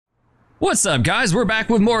What's up, guys? We're back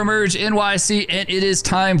with more EmergeNYC, and it is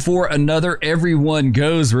time for another Everyone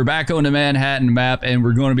Goes. We're back on the Manhattan map, and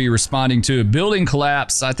we're going to be responding to a building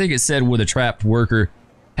collapse. I think it said with a trapped worker.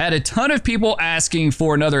 Had a ton of people asking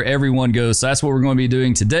for another Everyone Goes, so that's what we're going to be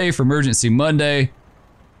doing today for Emergency Monday.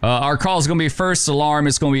 Our call is going to be first alarm.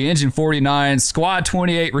 It's going to be engine 49, squad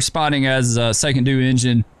 28 responding as second due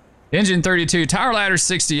engine. Engine 32, tower ladder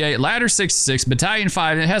 68, ladder 66, battalion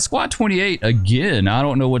 5, and it has squad 28 again. I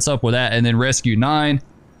don't know what's up with that. And then rescue 9.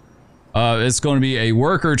 It's going to be a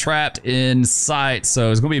worker trapped in sight. So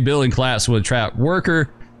it's going to be a building collapse with a trapped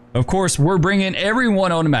worker. Of course, we're bringing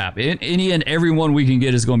everyone on the map. Any and everyone we can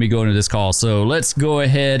get is going to be going to this call. So let's go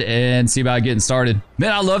ahead and see about getting started.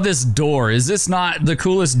 Man, I love this door. Is this not the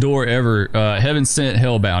coolest door ever? Heaven Sent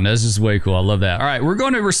Hellbound. That's just way cool. I love that. All right, we're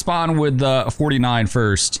going to respond with 49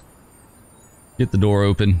 first. Get the door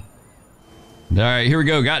open. All right, here we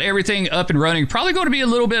go. Got everything up and running. Probably going to be a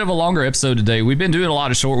little bit of a longer episode today. We've been doing a lot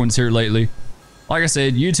of short ones here lately. Like I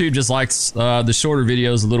said, YouTube just likes the shorter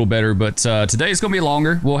videos a little better, but today's going to be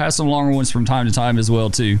longer. We'll have some longer ones from time to time as well,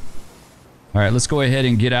 too. All right, let's go ahead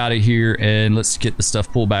and get out of here, and let's get the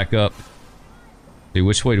stuff pulled back up. See,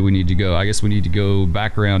 which way do we need to go? I guess we need to go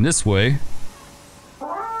back around this way.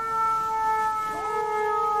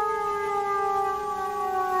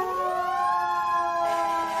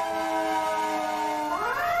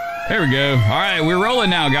 There we go. All right, we're rolling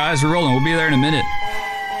now, guys. We're rolling. We'll be there in a minute.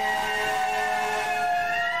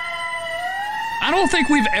 I don't think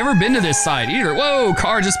we've ever been to this site either. Whoa,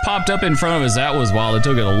 car just popped up in front of us. That was wild. It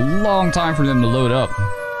took a long time for them to load up.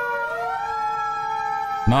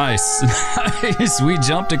 Nice. Nice. We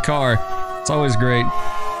jumped a car. It's always great.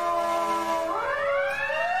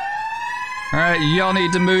 All right, y'all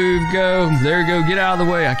need to move. Go. There we go. Get out of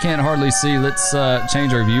the way. I can't hardly see. Let's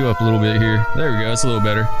change our view up a little bit here. There we go. It's a little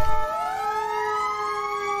better.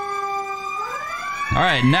 All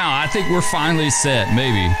right, now I think we're finally set,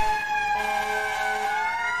 maybe.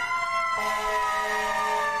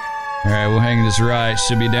 All right, we'll hang this right.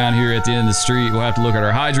 Should be down here at the end of the street. We'll have to look at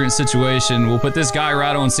our hydrant situation. We'll put this guy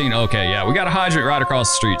right on scene. Okay, yeah, we got a hydrant right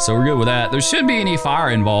across the street, so we're good with that. There shouldn't be any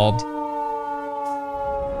fire involved.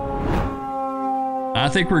 I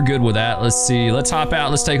think we're good with that. Let's see. Let's hop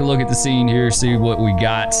out. Let's take a look at the scene here, see what we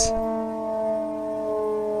got.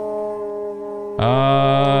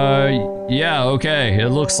 Yeah, okay. It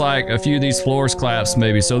looks like a few of these floors collapsed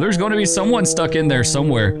maybe. So there's going to be someone stuck in there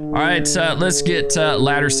somewhere. All right, let's get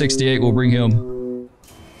ladder 68. We'll bring him.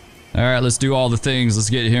 All right, let's do all the things. Let's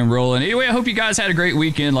get him rolling. Anyway, I hope you guys had a great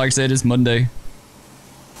weekend. Like I said, it's Monday.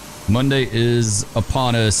 Monday is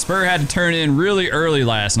upon us. Spur had to turn in really early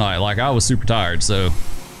last night. Like, I was super tired, so.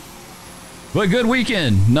 But good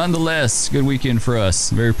weekend, nonetheless. Good weekend for us.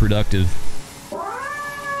 Very productive.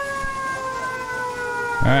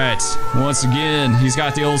 All right, once again, he's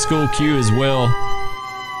got the old school cue as well.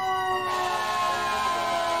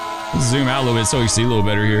 Let's zoom out a little bit so you can see a little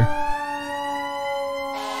better here.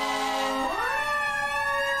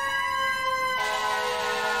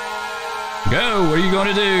 Go, what are you going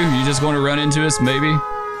to do? You just going to run into us, maybe?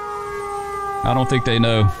 I don't think they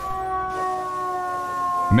know.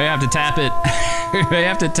 You may have to tap it. You may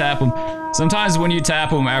have to tap them. Sometimes when you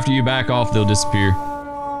tap them, after you back off, they'll disappear.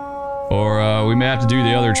 Or we may have to do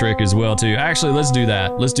the other trick as well, too. Actually, let's do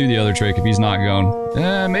that. Let's do the other trick if he's not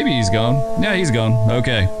gone. Maybe he's gone. Yeah, he's gone.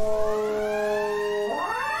 Okay.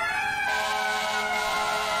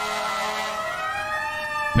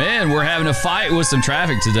 Man, we're having a fight with some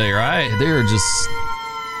traffic today, right? They're just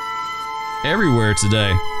everywhere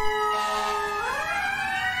today.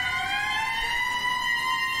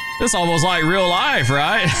 It's almost like real life,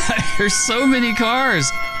 right? There's so many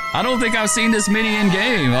cars. I don't think I've seen this many in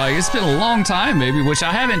game. Like, it's been a long time, maybe, which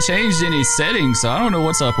I haven't changed any settings, so I don't know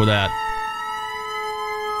what's up with that.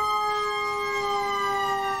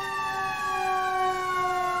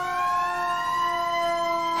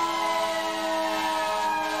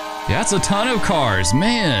 Yeah, that's a ton of cars,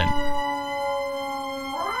 man.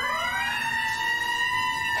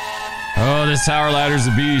 Oh, this tower ladder's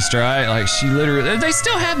a beast, right? Like, she literally, they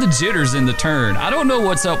still have the jitters in the turn. I don't know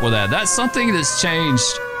what's up with that. That's something that's changed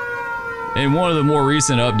in one of the more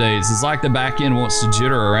recent updates. It's like the back end wants to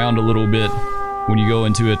jitter around a little bit when you go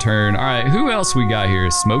into a turn. All right, who else we got here?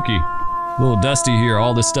 Smokey. A little dusty here,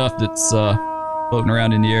 all the stuff that's floating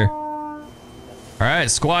around in the air. All right,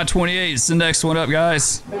 squad 28 is the next one up,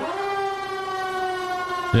 guys.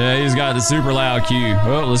 Yeah, he's got the super loud cue.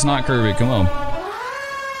 Oh, let's not curve it, come on.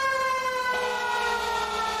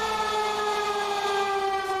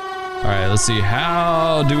 All right, let's see,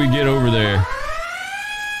 how do we get over there?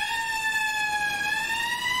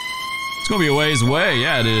 It's gonna be a ways away.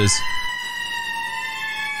 Yeah, it is.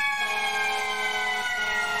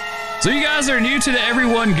 So you guys are new to the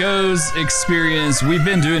Everyone Goes experience. We've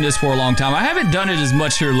been doing this for a long time. I haven't done it as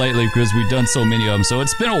much here lately because we've done so many of them, so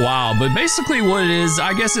it's been a while. But basically what it is,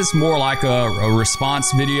 I guess it's more like a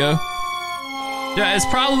response video. Yeah, it's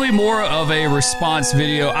probably more of a response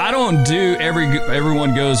video. I don't do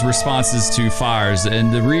Everyone Goes responses to fires,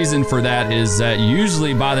 and the reason for that is that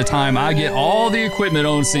usually by the time I get all the equipment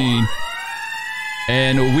on scene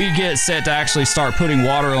and we get set to actually start putting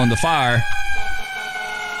water on the fire,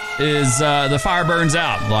 is the fire burns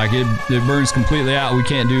out. Like it burns completely out. We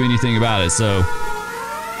can't do anything about it. So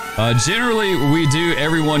generally we do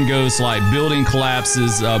Everyone Goes like building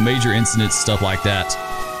collapses, major incidents, stuff like that.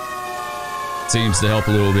 Seems to help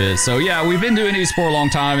a little bit. So yeah, we've been doing these for a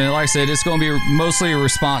long time, and like I said, it's going to be mostly a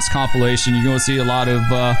response compilation. You're going to see a lot of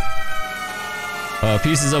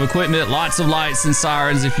pieces of equipment, lots of lights and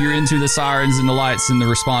sirens. If you're into the sirens and the lights and the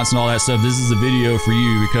response and all that stuff, this is a video for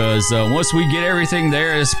you, because once we get everything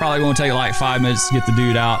there, it's probably going to take like 5 minutes to get the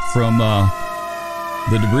dude out from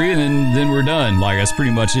the debris, and then we're done. Like, that's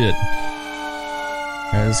pretty much it.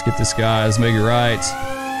 Okay, let's get this guy. Let's make it right.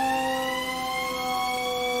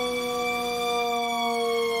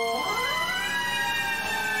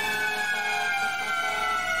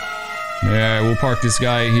 Alright, we'll park this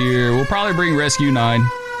guy here. We'll probably bring Rescue 9.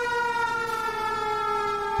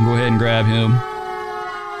 Go ahead and grab him.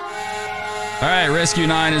 Alright, Rescue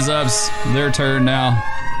 9 is up. Their turn now.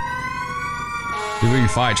 See if we can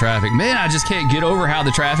fight traffic. Man, I just can't get over how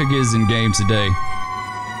the traffic is in game today.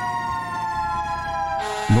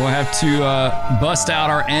 I'm going to have to bust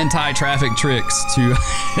out our anti-traffic tricks to,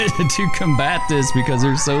 to combat this because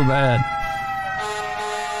they're so bad.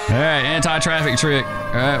 Alright, anti-traffic trick.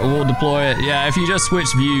 Alright, we'll deploy it. Yeah, if you just switch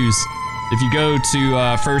views, if you go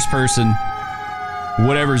to first person,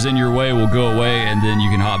 whatever's in your way will go away, and then you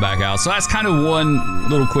can hop back out. So that's kind of one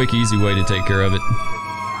little quick, easy way to take care of it.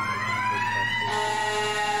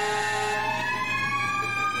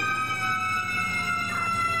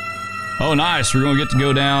 Oh, nice. We're going to get to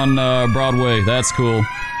go down Broadway. That's cool.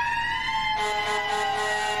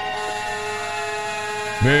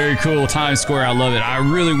 Very cool. Times Square, I love it. I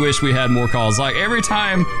really wish we had more calls. Like, every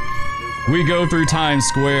time we go through Times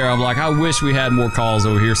Square, I'm like, I wish we had more calls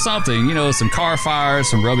over here. Something, you know, some car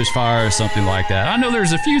fires, some rubbish fires, something like that. I know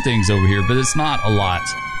there's a few things over here, but it's not a lot.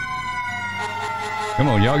 Come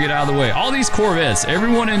on, y'all get out of the way. All these Corvettes.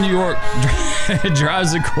 Everyone in New York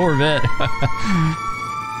drives a Corvette.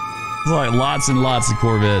 It's like lots and lots of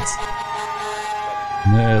Corvettes.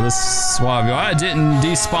 Yeah, let's swap. Oh, I didn't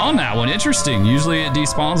despawn that one. Interesting. Usually it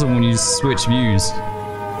despawns them when you switch views.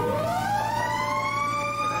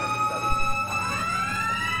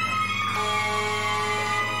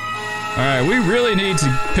 Alright, we really need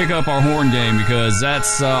to pick up our horn game, because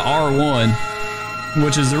that's R1,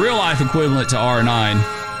 which is the real life equivalent to R9.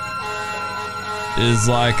 Is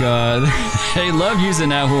like, they love using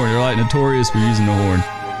that horn. They're like notorious for using the horn,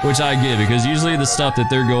 which I get, because usually the stuff that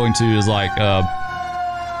they're going to is like,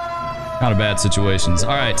 kind of bad situations.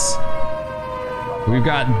 Alright. We've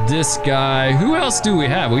got this guy. Who else do we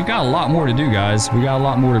have? We've got a lot more to do, guys. We got a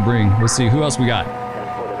lot more to bring. Let's see, who else we got?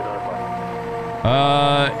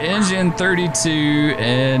 Engine 32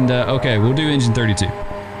 and, okay, we'll do engine 32.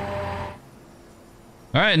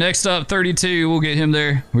 Alright, next up, 32. We'll get him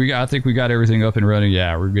there. I think we got everything up and running.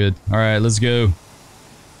 Yeah, we're good. Alright, let's go.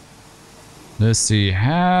 Let's see,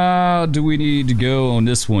 how do we need to go on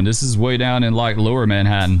this one? This is way down in, like, lower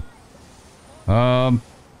Manhattan.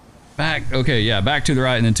 Back, okay, yeah, back to the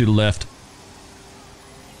right and then to the left.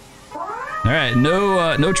 Alright,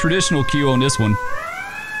 no traditional queue on this one.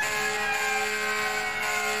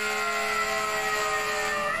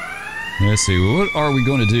 Let's see, what are we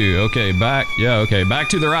going to do? Okay, back, yeah, okay, back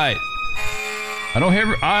to the right.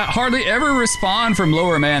 I hardly ever respond from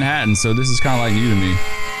lower Manhattan, so this is kind of like new to me.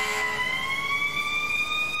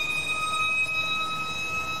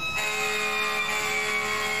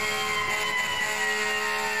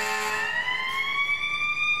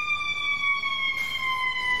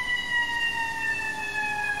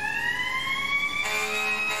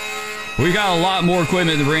 We got a lot more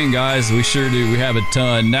equipment to bring, guys. We sure do. We have a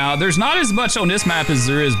ton. Now, there's not as much on this map as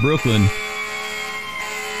there is Brooklyn.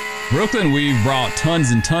 Brooklyn, we've brought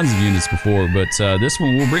tons and tons of units before, but this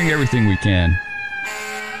one, we'll bring everything we can.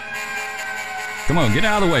 Come on, get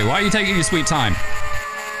out of the way. Why are you taking your sweet time?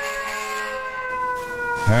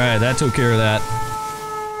 Alright, that took care of that.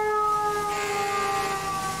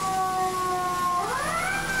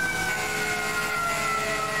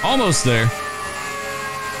 Almost there.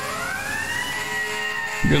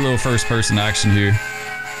 Good little first person action here.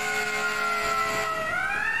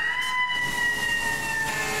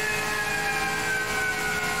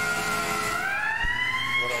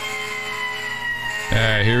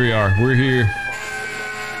 right, here we are. We're here.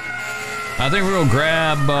 I think we're gonna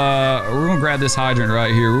grab this hydrant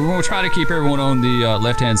right here. We're gonna try to keep everyone on the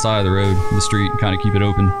left-hand side of the road, the street, and kind of keep it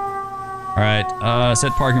open. All right,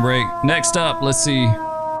 set parking brake. Next up, let's see.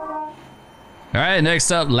 All right, next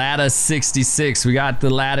up, ladder 66. We got the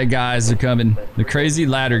ladder guys are coming. The crazy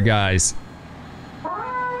ladder guys.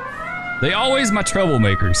 They always my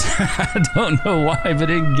troublemakers. I don't know why, but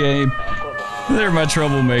in game, they're my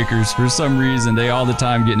troublemakers. For some reason, they all the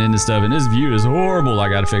time getting into stuff. And this view is horrible. I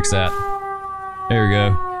gotta fix that. There we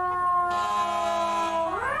go.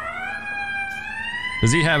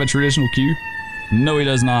 Does he have a traditional queue? No, he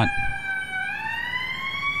does not.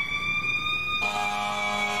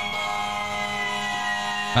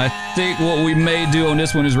 I think what we may do on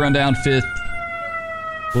this one is run down 5th.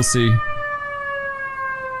 We'll see.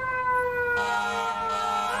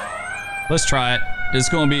 Let's try it. It's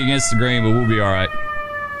going to be against the grain, but we'll be all right.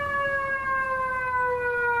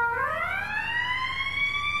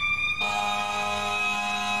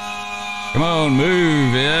 Come on,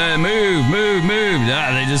 move. Yeah, move, move, move.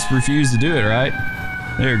 Ah, they just refuse to do it, right?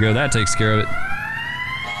 There we go. That takes care of it.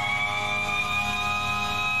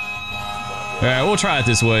 All right, we'll try it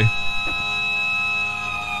this way.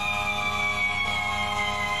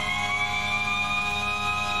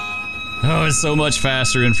 Oh, it's so much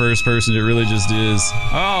faster in first person. It really just is.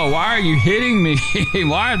 Oh, why are you hitting me?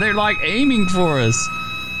 Why are they like aiming for us?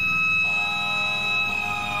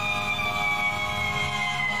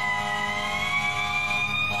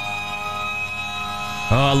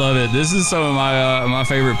 Oh, I love it. This is some of my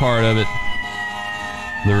favorite part of it.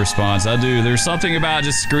 The response. I do. There's something about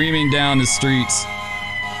just screaming down the streets.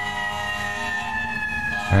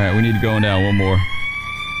 All right, we need to go down one more.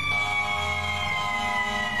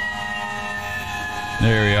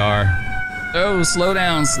 There we are. Oh, slow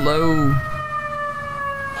down, slow.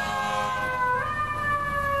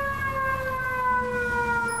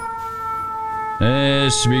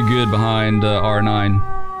 It should be good behind R9.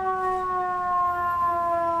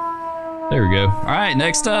 There we go. All right,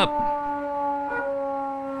 next up.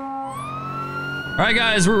 All right,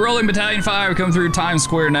 guys, we're rolling Battalion 5. Coming through Times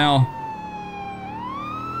Square now.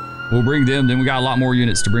 We'll bring them. Then we got a lot more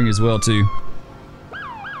units to bring as well, too.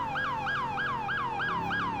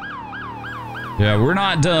 Yeah, we're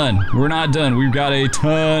not done. We're not done. We've got a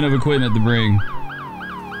ton of equipment to bring.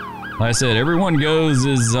 Like I said, Everyone Goes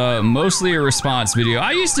is mostly a response video.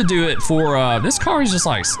 I used to do it for, this car is just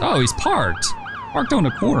like, oh, he's parked. Parked on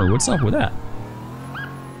the corner. What's up with that?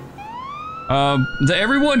 The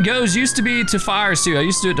Everyone Goes used to be to fires too. I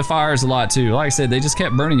used to do it to fires a lot too. Like I said, they just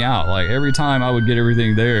kept burning out. Like every time I would get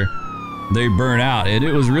everything there, they burn out. And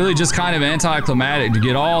it was really just kind of anticlimactic to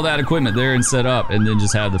get all that equipment there and set up and then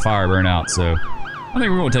just have the fire burn out. So I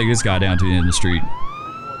think we're going to take this guy down to the end of the street.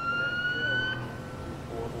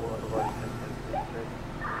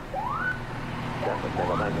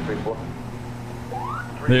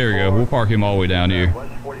 There we go. We'll park him all the way down here.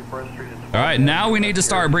 All right, now we need to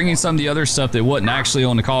start bringing some of the other stuff that wasn't actually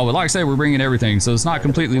on the call. But like I said, we're bringing everything, so it's not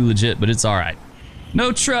completely legit, but it's all right.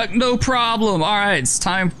 No truck, no problem. All right, it's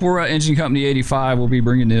time for Engine Company 85. We'll be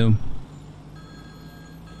bringing them.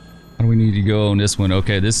 How do we need to go on this one?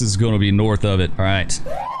 Okay, this is going to be north of it. All right.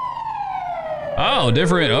 Oh,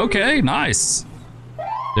 different. Okay, nice.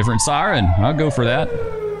 Different siren. I'll go for that.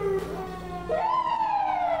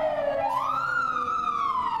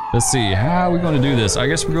 Let's see, how are we going to do this? I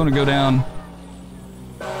guess we're going to go down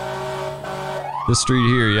this street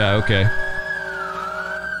here. Yeah, okay.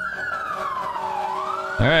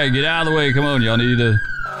 All right, get out of the way. Come on, y'all need to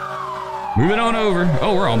move it on over.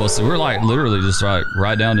 Oh, we're like literally just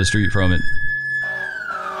right down the street from it.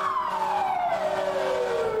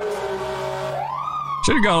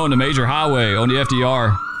 Should have gone on the major highway on the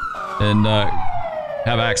FDR and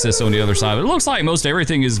have access on the other side. But it looks like most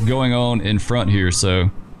everything is going on in front here,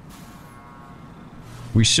 so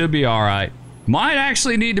we should be all right. Might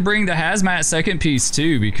actually need to bring the hazmat second piece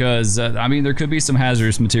too, because I mean there could be some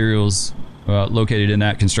hazardous materials located in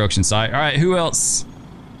that construction site. All right, who else?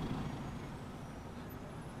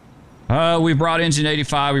 We brought Engine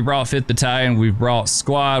 85, we brought 5th Battalion, we brought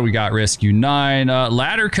Squad, we got Rescue 9,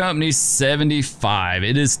 Ladder Company 75.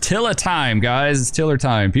 It is tiller time, guys. It's tiller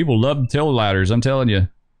time. People love tiller ladders, I'm telling you.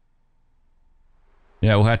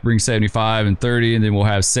 Yeah, we'll have to bring 75 and 30, and then we'll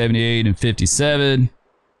have 78 and 57.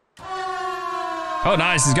 Oh,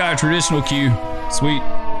 nice. He's got a traditional queue. Sweet.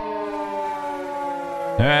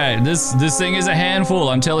 All right, this thing is a handful.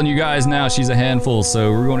 I'm telling you guys now, she's a handful.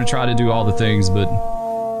 So we're going to try to do all the things, but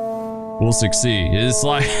we'll succeed. It's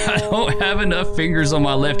like I don't have enough fingers on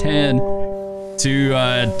my left hand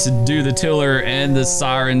to do the tiller and the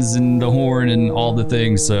sirens and the horn and all the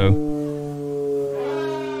things. So,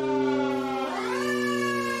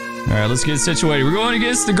 all right, let's get situated. We're going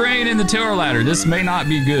against the grain and the tiller ladder. This may not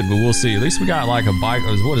be good, but we'll see. At least we got like a bike.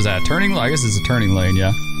 What is that? Turning? I guess it's a turning lane.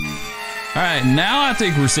 Yeah. All right, now I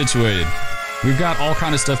think we're situated. We've got all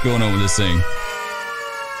kind of stuff going on with this thing.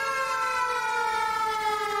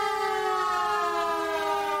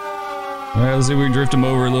 All right, let's see if we can drift him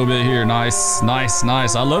over a little bit here. Nice, nice,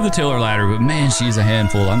 nice. I love the tiller ladder, but man, she's a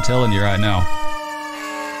handful. I'm telling you right now.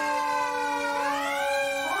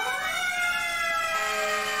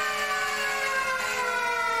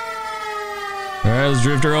 All right, let's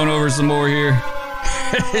drift her on over some more here.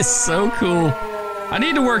 It's so cool. I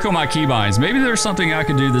need to work on my keybinds. Maybe there's something I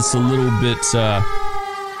can do that's a little bit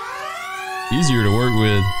easier to work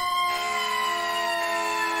with.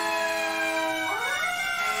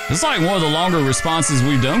 It's like one of the longer responses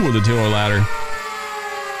we've done with the tiller ladder.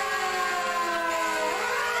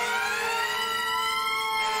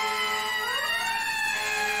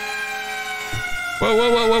 Whoa,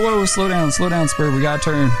 whoa, whoa, whoa, whoa, slow down, Spur, we gotta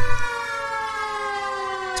turn.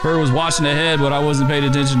 Spur was watching ahead, but I wasn't paying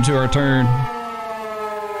attention to our turn.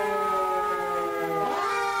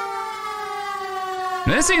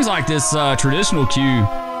 And it seems like this traditional queue,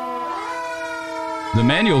 the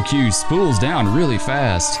manual queue, spools down really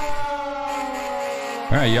fast.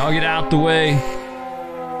 All right, y'all get out the way.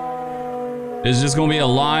 It's just gonna be a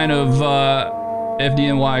line of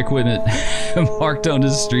FDNY equipment parked on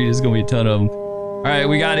this street. There's gonna be a ton of them. All right,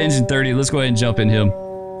 we got engine 30. Let's go ahead and jump in him.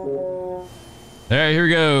 All right, here we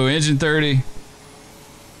go, engine 30.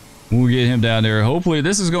 We'll get him down there. Hopefully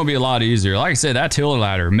this is gonna be a lot easier. Like I said, that tiller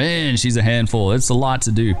ladder, man, she's a handful. It's a lot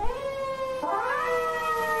to do.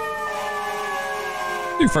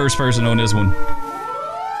 Do first person on this one.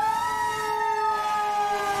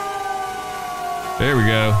 There we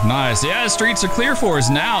go. Nice. Yeah, the streets are clear for us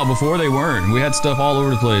now. Before they weren't. We had stuff all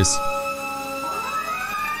over the place.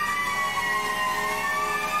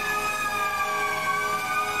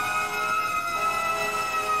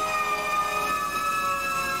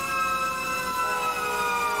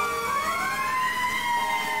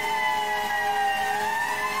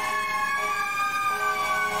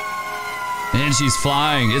 And she's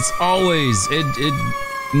flying. It's always, it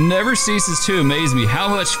never ceases to amaze me how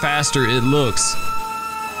much faster it looks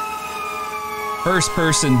first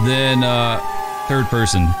person than third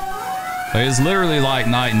person. Like, it's literally like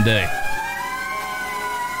night and day.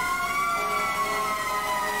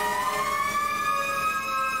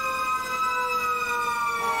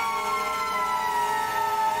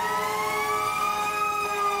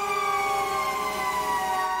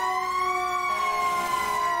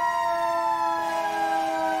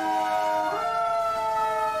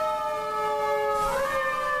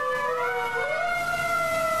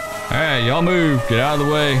 Alright, y'all move. Get out of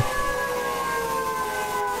the way.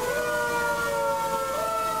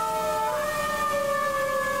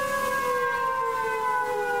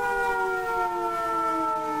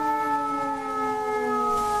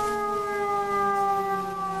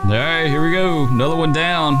 Alright, here we go. Another one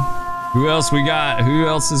down. Who else we got? Who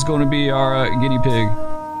else is going to be our guinea pig?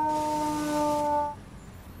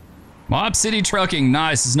 Mob City Trucking,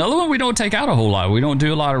 nice. It's another one we don't take out a whole lot. We don't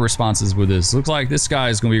do a lot of responses with this. Looks like this guy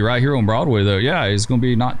is going to be right here on Broadway, though. Yeah, he's going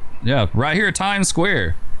to be right here at Times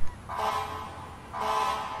Square.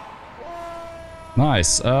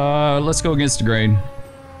 Nice. Let's go against the grain.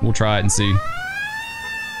 We'll try it and see.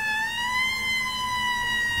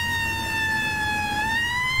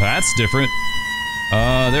 That's different.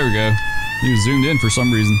 There we go. He was zoomed in for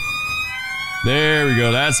some reason. There we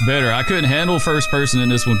go, that's better. I couldn't handle first person in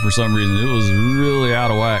this one for some reason. It was really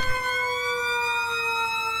out of whack.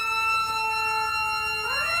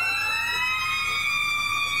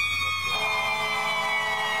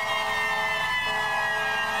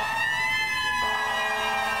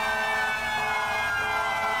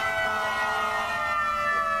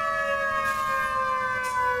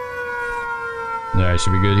 Yeah,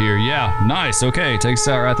 should be good here. Yeah, nice, okay, takes us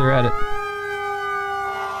out right there at it.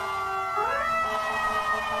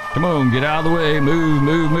 Come on, get out of the way. Move,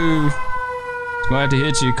 move, move. It's gonna have to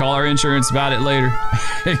hit you. Call our insurance about it later.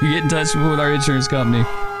 Get in touch with our insurance company.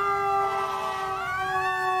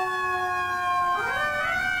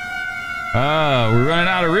 We're running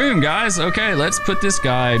out of room, guys. Okay, let's put this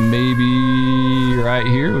guy maybe right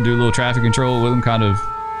here. We'll do a little traffic control with him, kind of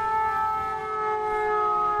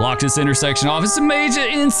block this intersection off. It's a major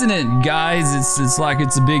incident, guys. It's like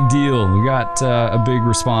it's a big deal. We got a big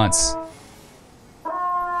response.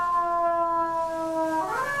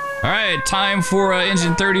 All right, time for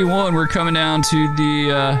engine 31. We're coming down to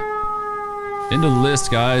the End of the list,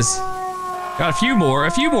 guys. Got a few more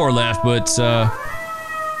left, but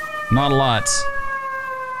not a lot.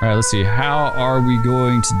 All right, let's see. How are we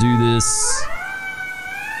going to do this?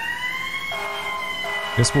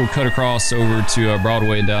 Guess we'll cut across over to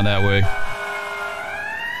Broadway and down that way.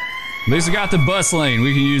 At least we got the bus lane.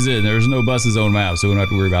 We can use it. There's no buses on the map, so we don't have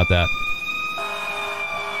to worry about that.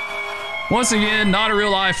 Once again, not a real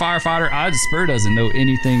life firefighter. Spur doesn't know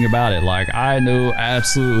anything about it. Like, I know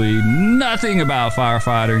absolutely nothing about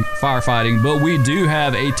firefighting, but we do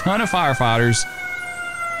have a ton of firefighters,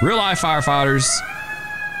 real life firefighters.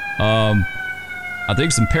 I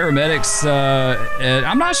think some paramedics, and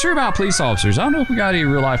I'm not sure about police officers. I don't know if we got any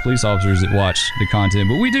real life police officers that watch the content,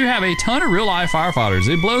 but we do have a ton of real life firefighters.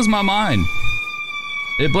 It blows my mind.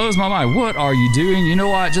 It blows my mind. What are you doing? You know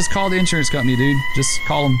what? Just call the insurance company, dude. Just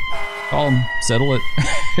call them. Call him, settle it,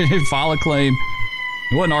 file a claim.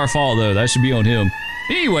 It wasn't our fault though, that should be on him.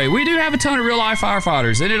 Anyway, we do have a ton of real life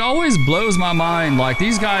firefighters, and it always blows my mind, like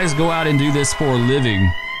these guys go out and do this for a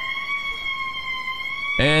living.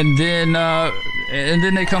 And then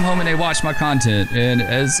they come home and they watch my content, and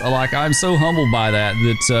as like I'm so humbled by that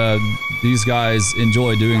these guys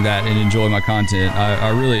enjoy doing that and enjoy my content. I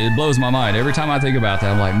really, it blows my mind. Every time I think about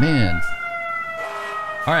that, I'm like, man.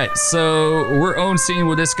 Alright, so we're on scene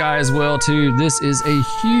with this guy as well too. This is a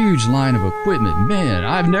huge line of equipment. Man,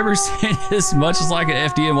 I've never seen this much as like an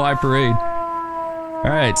FDNY parade.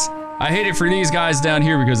 Alright, I hate it for these guys down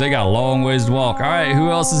here because they got a long ways to walk. Alright,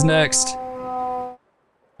 who else is next?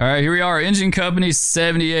 Alright, here we are, Engine Company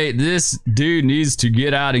 78. This dude needs to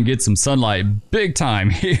get out and get some sunlight. Big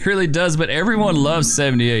time, he really does, but everyone loves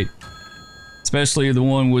 78. Especially the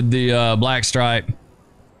one with the black stripe.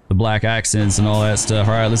 The black accents and all that stuff.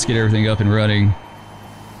 All right, let's get everything up and running.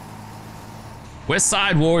 West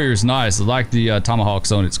Side Warriors, nice. I like the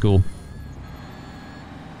tomahawks on it. It's cool.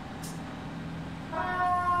 All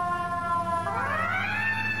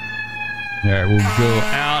right, we'll go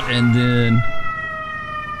out and then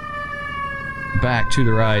back to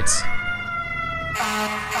the right.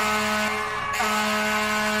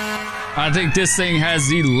 I think this thing has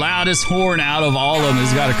the loudest horn out of all of them.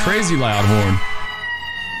 It's got a crazy loud horn.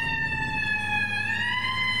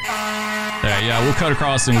 Yeah, we'll cut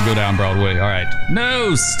across and we'll go down Broadway. All right.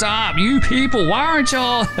 No, stop, you people. Why aren't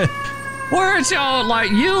y'all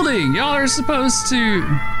like yielding? Y'all are supposed to.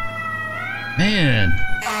 Man,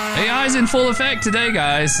 AI's in full effect today,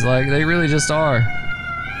 guys. Like they really just are.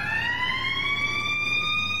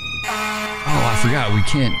 Oh, I forgot we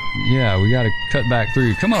can't. Yeah, we got to cut back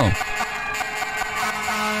through. Come on.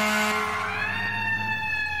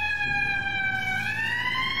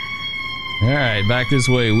 Alright, back this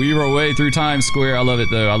way. Weave our way through Times Square. I love it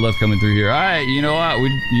though. I love coming through here. Alright, you know what?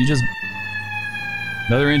 You just...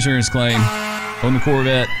 Another insurance claim on the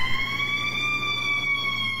Corvette.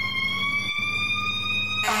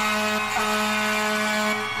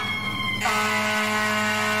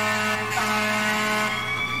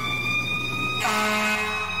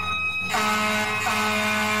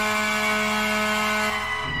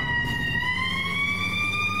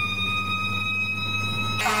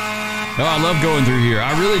 Oh, I love going through here.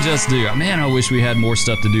 I really just do. Man, I wish we had more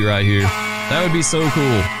stuff to do right here. That would be so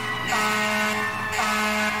cool.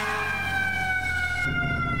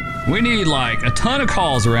 We need like a ton of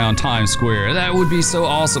calls around Times Square. That would be so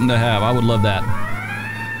awesome to have. I would love that.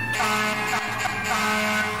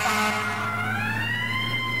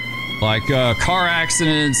 Like car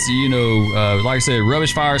accidents, you know, like I said,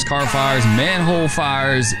 rubbish fires, car fires, manhole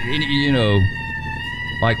fires, you know,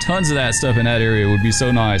 like tons of that stuff in that area would be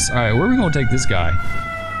so nice. All right, where are we gonna take this guy?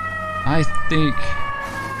 I think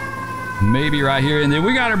maybe right here, and then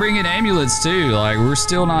we gotta bring in ambulance too. Like we're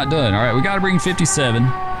still not done. All right, we gotta bring 57.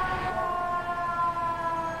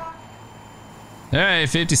 Hey,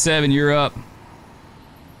 57, you're up.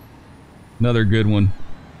 Another good one.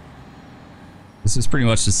 This is pretty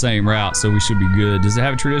much the same route, so we should be good. Does it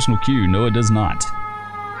have a traditional queue? No, it does not.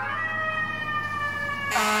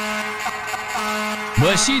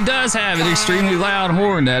 But she does have an extremely loud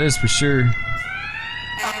horn, that is for sure.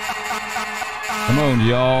 Come on,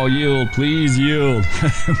 y'all, yield. Please yield.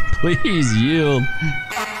 Please yield.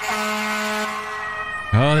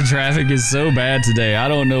 Oh, the traffic is so bad today. I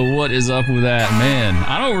don't know what is up with that. Man,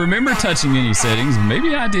 I don't remember touching any settings.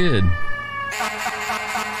 Maybe I did.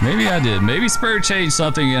 Maybe I did. Maybe Spur changed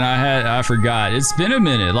something and I forgot. It's been a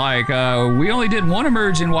minute. Like, we only did one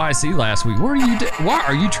EmergeNYC last week. What are you Why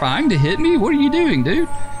are you trying to hit me? What are you doing, dude?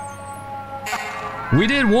 We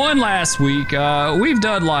did one last week. We've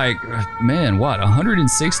done like, man, what,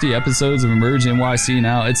 160 episodes of EmergeNYC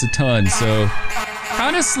now? It's a ton, so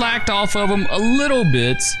kind of slacked off of them a little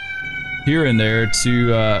bit. here and there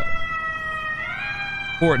to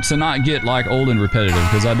for it to not get like old and repetitive,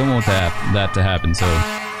 because I don't want that to happen. So,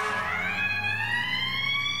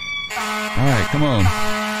 all right, come on.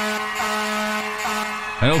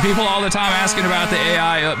 I know people all the time asking about the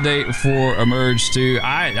AI update for Emerge 2.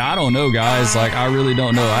 I don't know, guys. Like, I really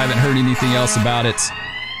don't know. I haven't heard anything else about it.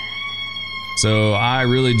 So I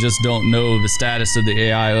really just don't know the status of the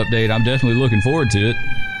AI update. I'm definitely looking forward to it.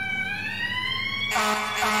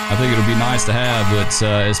 I think it'll be nice to have, but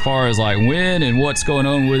as far as like when and what's going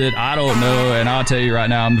on with it, I don't know. And I'll tell you right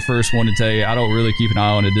now, I'm the first one to tell you, I don't really keep an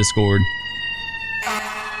eye on the Discord.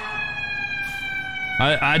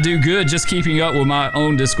 I do good just keeping up with my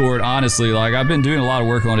own Discord, honestly. Like, I've been doing a lot of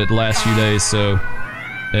work on it the last few days, so...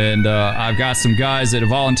 And I've got some guys that have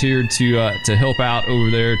volunteered to help out over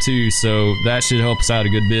there, too, so that should help us out a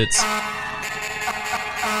good bit.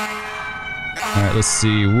 Alright, let's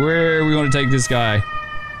see. Where are we going to take this guy?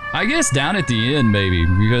 I guess down at the end, maybe,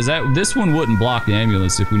 because this one wouldn't block the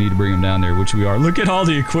ambulance if we need to bring him down there, which we are. Look at all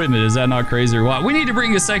the equipment. Is that not crazy or what? We need to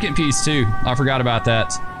bring a second piece, too. I forgot about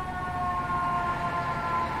that.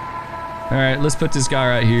 Alright, let's put this guy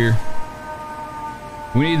right here.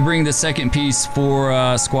 We need to bring the second piece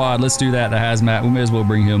for squad. Let's do that, the hazmat. We may as well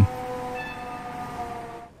bring him.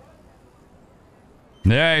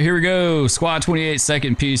 Alright, here we go. Squad 28,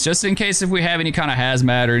 second piece. Just in case if we have any kind of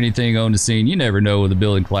hazmat or anything on the scene. You never know with a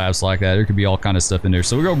building collapse like that. There could be all kind of stuff in there.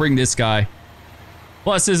 So we're going to bring this guy.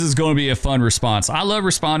 Plus, this is going to be a fun response. I love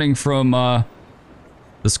responding from the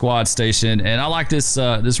squad station. And I like this,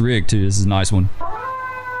 this rig, too. This is a nice one.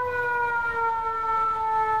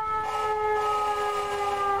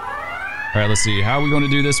 Alright, let's see. How are we going to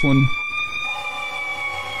do this one?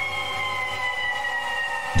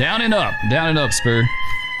 Down and up, Spur.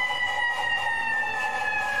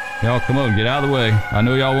 Y'all, come on, get out of the way. I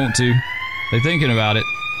know y'all want to. They're thinking about it.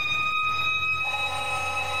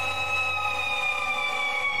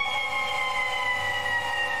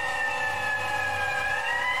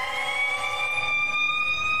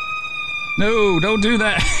 No, don't do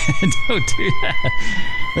that. Don't do that.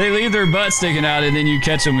 They leave their butt sticking out and then you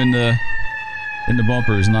catch them in the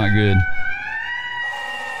bumper. Is not good.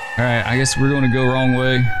 Alright, I guess we're going to go wrong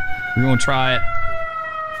way. We're going to try it.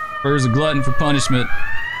 Spur's a glutton for punishment.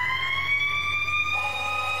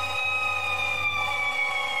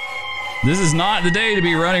 This is not the day to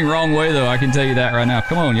be running wrong way, though. I can tell you that right now.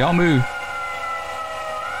 Come on, y'all move.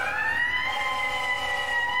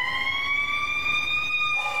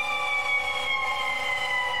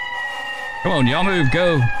 Come on, y'all move.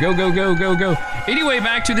 Go. Go, go, go, go, go. Anyway,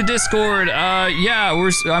 back to the Discord. Yeah,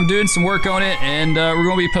 I'm doing some work on it, and we're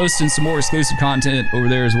going to be posting some more exclusive content over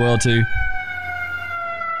there as well, too.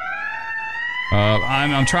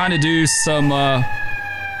 I'm trying to do some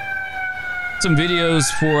videos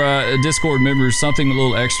for Discord members, something a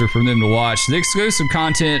little extra for them to watch. The exclusive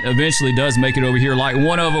content eventually does make it over here. Like,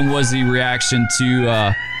 one of them was the reaction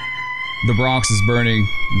to The Bronx is Burning,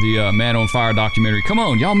 the Man on Fire documentary. Come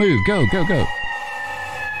on, y'all move. Go, go, go.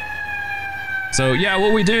 So, yeah,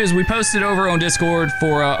 what we do is we post it over on Discord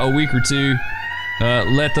for a week or two.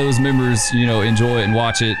 Let those members, you know, enjoy it and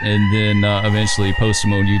watch it, and then eventually post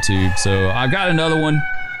them on YouTube. So, I've got another one.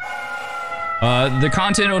 The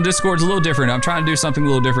content on Discord is a little different. I'm trying to do something a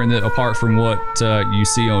little different apart from what you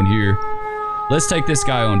see on here. Let's take this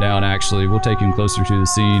guy on down, actually. We'll take him closer to the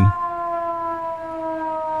scene.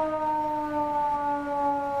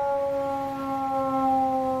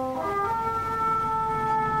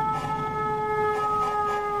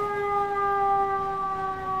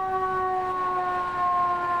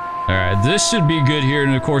 Alright, this should be good here,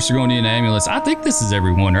 and of course you're going to need an ambulance. I think this is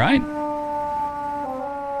everyone, right?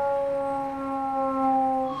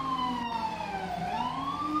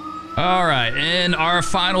 Alright, and our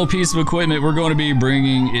final piece of equipment we're going to be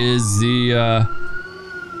bringing is the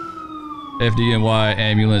FDNY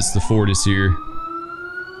ambulance, the Fortis here.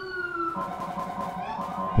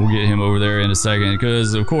 We'll get him over there in a second,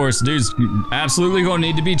 because of course, dude's absolutely going to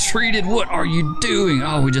need to be treated. What are you doing?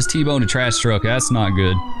 Oh, we just T-boned a trash truck. That's not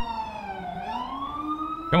good.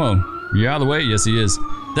 Come on, you out of the way? Yes, he is.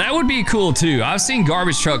 That would be cool too. I've seen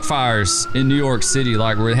garbage truck fires in New York City,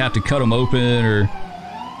 like where they have to cut them open or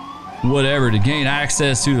whatever to gain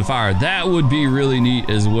access to the fire. That would be really neat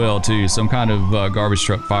as well too. Some kind of garbage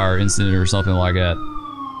truck fire incident or something like that.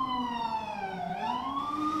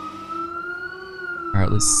 All right,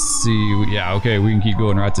 let's see. Yeah, okay, we can keep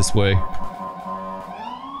going right this way.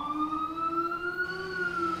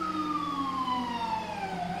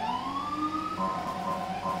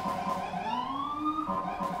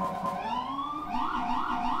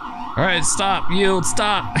 All right, stop, yield,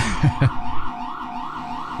 stop.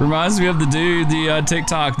 Reminds me of the dude, the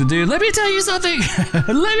TikTok, the dude. Let me tell you something.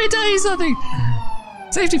 Let me tell you something.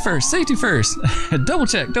 Safety first, safety first. Double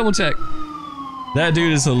check, double check. That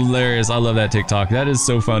dude is hilarious. I love that TikTok. That is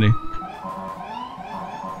so funny.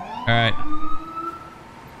 All right.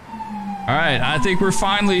 All right, I think we're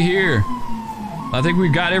finally here. I think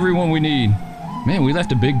we've got everyone we need. Man, we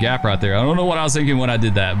left a big gap right there. I don't know what I was thinking when I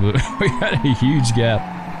did that, but we got a huge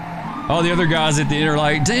gap. All the other guys at the end are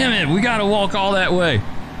like, damn it, we gotta walk all that way.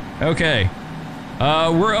 Okay.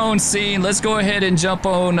 We're on scene. Let's go ahead and jump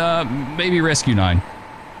on maybe Rescue 9.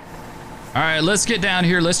 All right, let's get down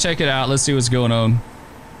here. Let's check it out. Let's see what's going on.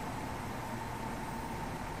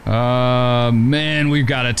 Man, we've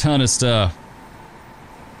got a ton of stuff.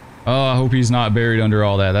 Oh, I hope he's not buried under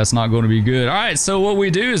all that. That's not going to be good. All right, so what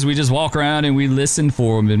we do is we just walk around and we listen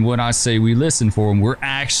for them. And when I say we listen for them, we're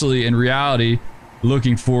actually, in reality,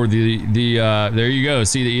 looking for the there you go.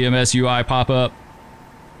 See the EMS UI pop up?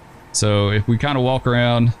 So if we kind of walk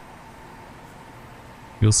around,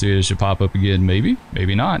 you'll see it should pop up again. Maybe,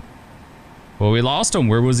 maybe not. Well, we lost him.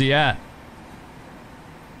 Where was he at?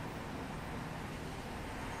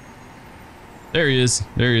 There he is.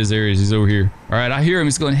 There he is. There he is. He's over here. All right, I hear him.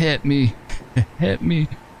 He's going, hit me. Hit me.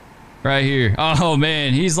 Right here. Oh,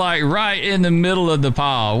 man. He's like right in the middle of the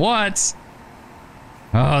pile. What?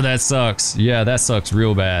 Oh, that sucks. Yeah, that sucks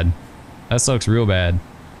real bad. That sucks real bad.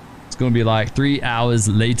 It's going to be like 3 hours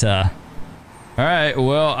later. All right,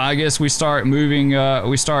 well, I guess we start moving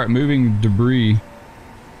debris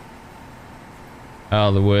out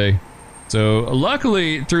of the way. So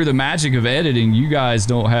luckily, through the magic of editing, you guys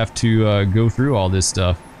don't have to go through all this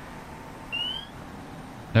stuff.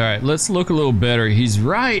 All right, let's look a little better. He's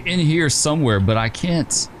right in here somewhere, but I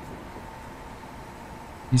can't.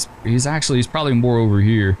 He's probably more over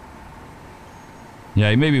here. Yeah,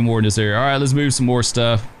 he may be more in this area. All right, let's move some more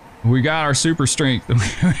stuff. We got our super strength.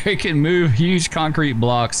 We can move huge concrete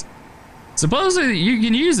blocks. Supposedly, you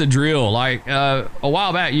can use a drill. Like a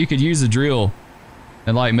while back, you could use a drill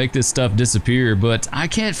and like make this stuff disappear, but I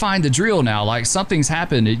can't find the drill now. Like something's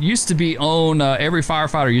happened. It used to be on every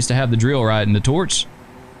firefighter used to have the drill, right, and the torch.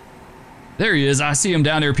 There he is. I see him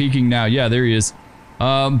down there peeking now. Yeah, there he is.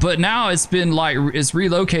 But now it's been like, it's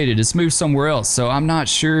relocated. It's moved somewhere else. So I'm not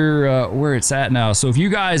sure where it's at now. So if you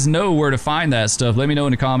guys know where to find that stuff, let me know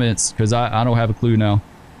in the comments, because I don't have a clue now.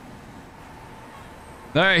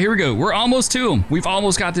 All right, here we go. We're almost to him. We've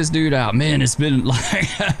almost got this dude out. Man, it's been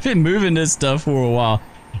like, I've been moving this stuff for a while.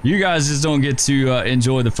 You guys just don't get to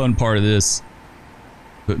enjoy the fun part of this.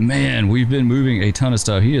 But man, we've been moving a ton of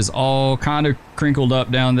stuff. He is all kind of crinkled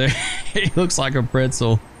up down there. He looks like a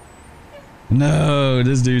pretzel. No,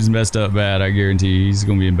 this dude's messed up bad. I guarantee he's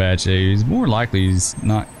going to be in bad shape. He's more likely he's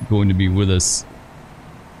not going to be with us.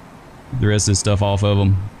 The rest of this stuff off of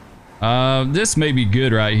him. This may be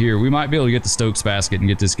good right here. We might be able to get the Stokes basket and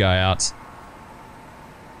get this guy out.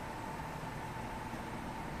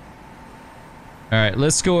 All right,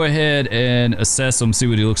 let's go ahead and assess him, see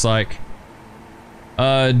what he looks like.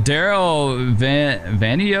 Daryl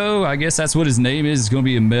Vanio, I guess that's what his name is. It's going to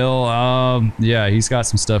be a male. Yeah, he's got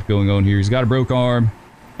some stuff going on here. He's got a broke arm.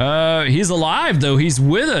 He's alive, though. He's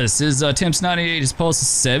with us. His temp's 98. His pulse is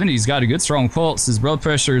 70. He's got a good, strong pulse. His blood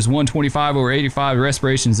pressure is 125/85.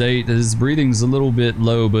 Respiration's 8. His breathing's a little bit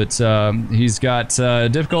low, but he's got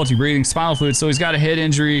difficulty breathing, spinal fluid. So he's got a head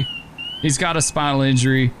injury. He's got a spinal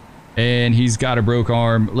injury, and he's got a broke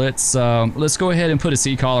arm. Let's go ahead and put a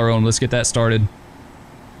C-collar on. Let's get that started.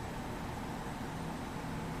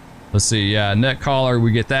 Let's see, yeah, neck collar,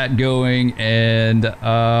 we get that going, and,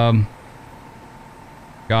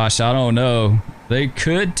 gosh, I don't know. They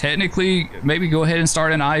could technically maybe go ahead and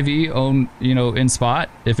start an IV on, you know, in spot.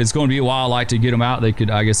 If it's going to be a while, like to get them out, they could,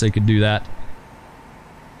 I guess they could do that.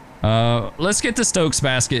 Let's get the Stokes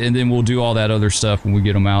basket, and then we'll do all that other stuff when we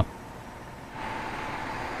get them out.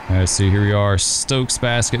 Let's see, here we are, Stokes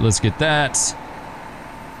basket, let's get that.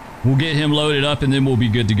 We'll get him loaded up, and then we'll be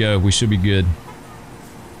good to go. We should be good.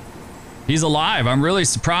 He's alive. I'm really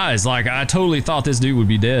surprised. Like, I totally thought this dude would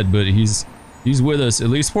be dead, but he's with us, at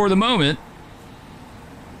least for the moment.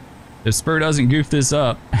 If Spur doesn't goof this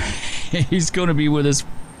up, he's going to be with us.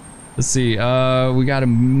 Let's see. We got to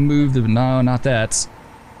move the... No, not that.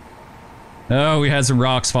 Oh, we had some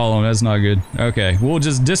rocks fall on. That's not good. Okay, we'll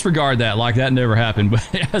just disregard that like that never happened, but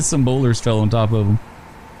yeah, some boulders fell on top of him.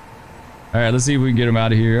 All right, let's see if we can get him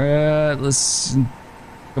out of here. Let's...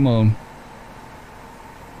 Come on.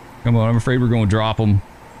 Come on, I'm afraid we're going to drop him.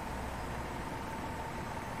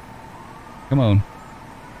 Come on.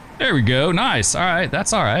 There we go. Nice. All right,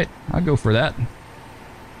 that's all right. I'll go for that.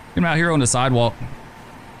 Get him out here on the sidewalk.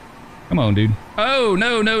 Come on, dude. Oh,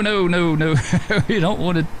 no, no, no, no, no. You don't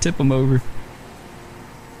want to tip him over.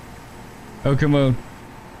 Oh, come on.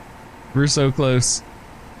 We're so close.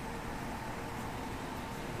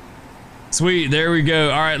 Sweet, there we go.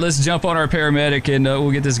 All right, let's jump on our paramedic and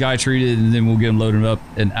we'll get this guy treated and then we'll get him loaded up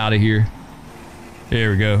and out of here.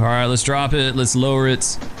 There we go. All right, let's drop it. Let's lower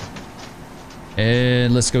it.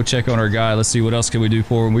 And let's go check on our guy. Let's see what else can we do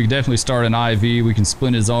for him. We can definitely start an IV. We can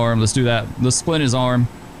splint his arm. Let's do that. Let's splint his arm.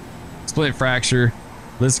 Splint fracture.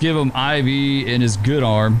 Let's give him IV in his good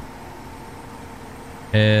arm.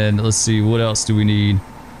 And let's see, what else do we need?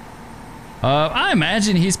 I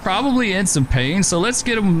imagine he's probably in some pain, so let's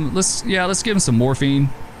get him. Let's give him some morphine.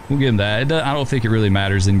 We'll give him that. I don't think it really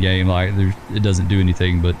matters in game. Like it doesn't do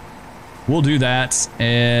anything, but we'll do that.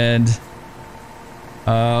 And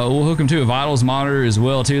we'll hook him to a vitals monitor as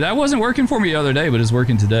well too. That wasn't working for me the other day, but it's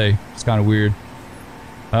working today. It's kind of weird.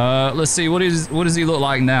 Let's see, what does he look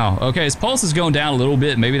like now? Okay, his pulse is going down a little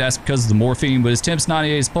bit. Maybe that's because of the morphine, but his temp's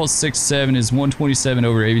 98, his pulse 67, his 127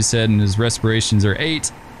 over 87, and his respirations are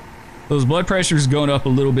 8. His blood pressure is going up a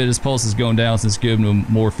little bit. His pulse is going down since giving him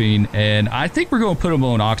morphine, and I think we're going to put him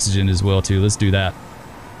on oxygen as well too. Let's do that.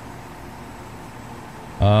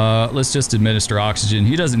 Let's just administer oxygen.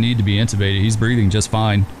 He doesn't need to be intubated. He's breathing just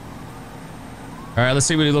fine. All right, let's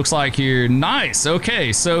see what he looks like here. Nice.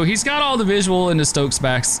 Okay, so he's got all the visual in the Stokes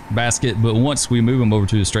basket, but once we move him over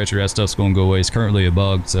to the stretcher, that stuff's going to go away. It's currently a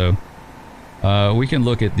bug, so we can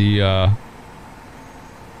look at the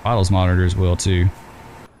vitals monitor as well too.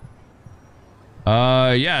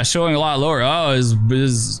 Yeah, showing a lot lower. Oh,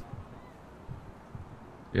 his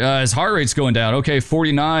heart rate's going down. Okay,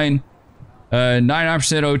 49, 99%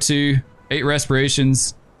 O2, 8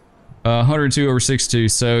 respirations. 102 over 62.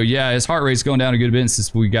 So yeah, his heart rate's going down a good bit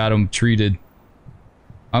since we got him treated.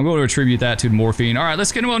 I'm going to attribute that to the morphine. All right,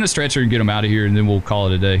 let's get him on the stretcher and get him out of here, and then we'll call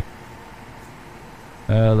it a day.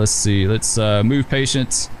 Let's see. Let's move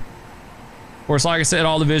patients. Of course, like I said,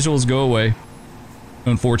 all the visuals go away.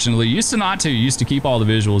 Unfortunately, used to keep all the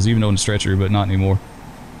visuals even on the stretcher, but not anymore.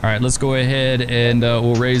 All right, let's go ahead and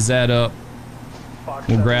we'll raise that up.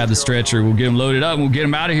 We'll grab the stretcher, we'll get him loaded up, and we'll get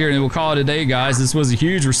him out of here, and then we'll call it a day, guys. This was a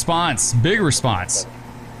huge response, big response.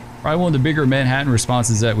 Probably one of the bigger Manhattan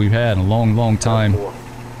responses that we've had in a long, long time.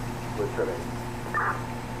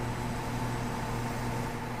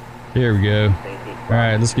 There we go. All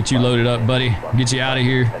right, let's get you loaded up, buddy. Get you out of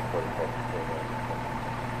here.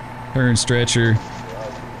 Turn stretcher.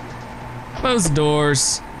 Close the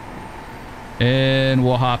doors. And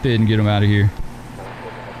we'll hop in and get him out of here.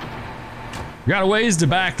 We got a ways to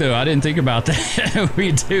back, though. I didn't think about that.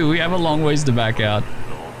 We do. We have a long ways to back out.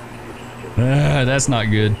 That's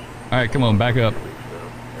not good. All right, come on, back up.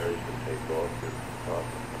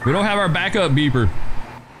 We don't have our backup beeper.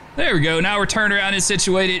 There we go. Now we're turned around and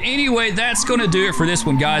situated. Anyway, that's going to do it for this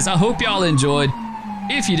one, guys. I hope y'all enjoyed.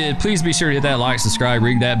 If you did, please be sure to hit that like, subscribe,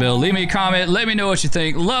 ring that bell, leave me a comment, let me know what you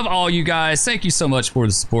think. Love all you guys. Thank you so much for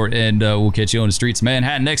the support, and we'll catch you on the streets of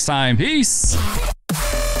Manhattan next time. Peace.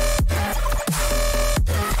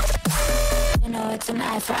 It's an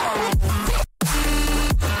eye for eye.